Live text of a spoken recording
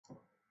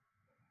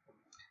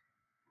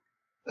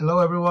Hello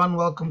everyone,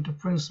 welcome to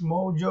Prince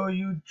Mojo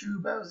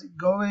YouTube. How's it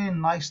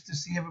going? Nice to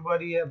see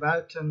everybody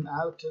about and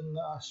out in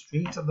the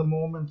streets at the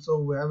moment. So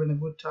we're having a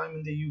good time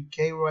in the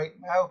UK right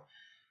now.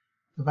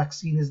 The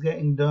vaccine is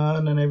getting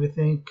done and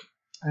everything,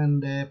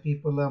 and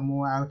people are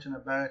more out and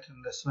about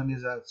and the sun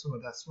is out.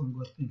 So that's one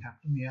good thing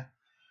happening here.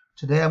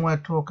 Today I'm going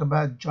to talk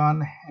about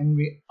John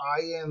Henry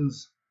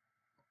Irons.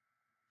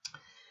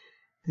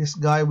 This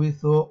guy we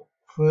thought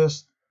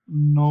first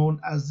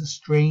known as the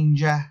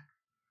Stranger,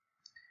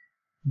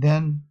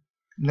 then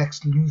Lex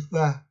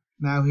Luthor.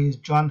 Now he's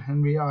John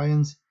Henry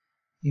Irons.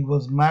 He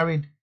was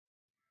married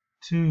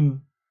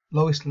to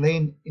Lois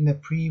Lane in a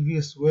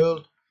previous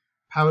world,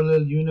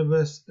 parallel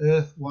universe,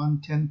 Earth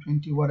 1, 10,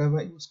 20, whatever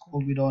it was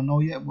called. We don't know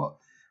yet, but we'll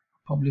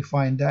probably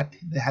find that.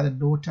 They had a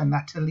daughter,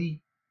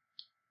 Natalie,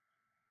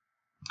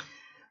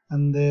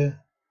 and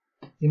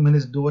him and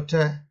his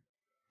daughter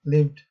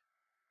lived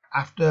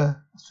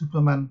after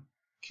Superman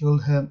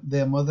killed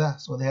their mother.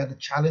 So they had a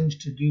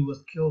challenge to do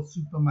was kill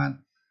Superman.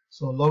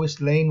 So Lois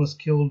Lane was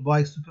killed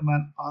by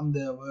Superman on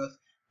their Earth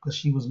because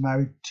she was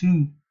married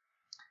to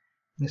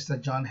Mr.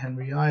 John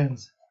Henry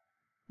Irons.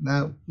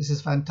 Now, this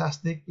is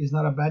fantastic. He's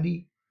not a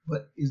baddie,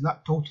 but he's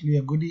not totally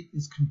a goodie.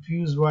 He's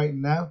confused right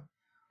now.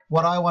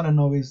 What I want to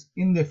know is,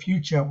 in the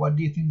future, what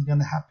do you think is going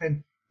to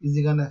happen? Is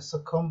he going to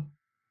succumb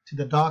to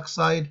the dark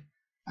side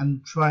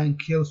and try and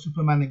kill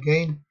Superman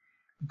again?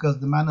 Because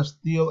the Man of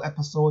Steel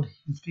episode,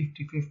 he's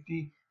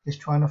 50-50. He's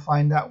trying to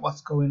find out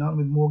what's going on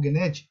with Morgan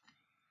Edge.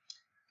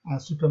 And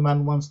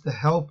Superman wants to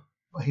help,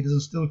 but he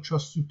doesn't still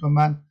trust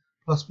Superman.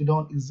 Plus, we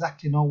don't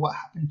exactly know what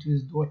happened to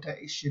his daughter.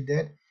 Is she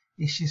dead?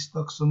 Is she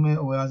stuck somewhere,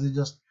 or has he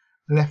just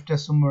left her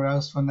somewhere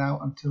else for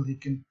now until he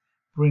can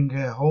bring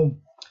her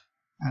home?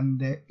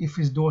 And if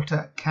his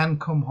daughter can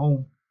come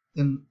home,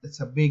 then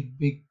it's a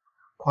big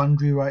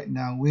quandary right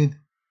now with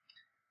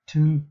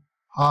two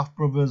half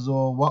brothers,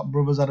 or what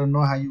brothers, I don't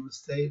know how you would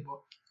say, but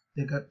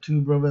they got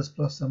two brothers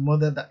plus a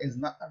mother that is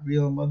not a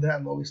real mother.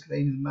 And Lois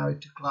Lane is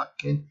married to Clark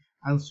Kent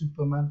and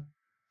Superman.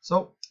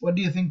 So what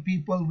do you think,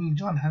 people? Will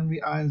John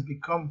Henry Irons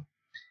become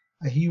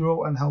a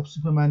hero and help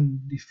Superman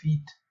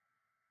defeat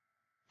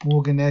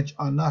Morgan Edge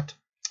or not?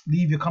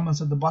 Leave your comments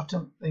at the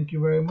bottom. Thank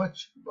you very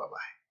much. Bye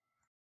bye.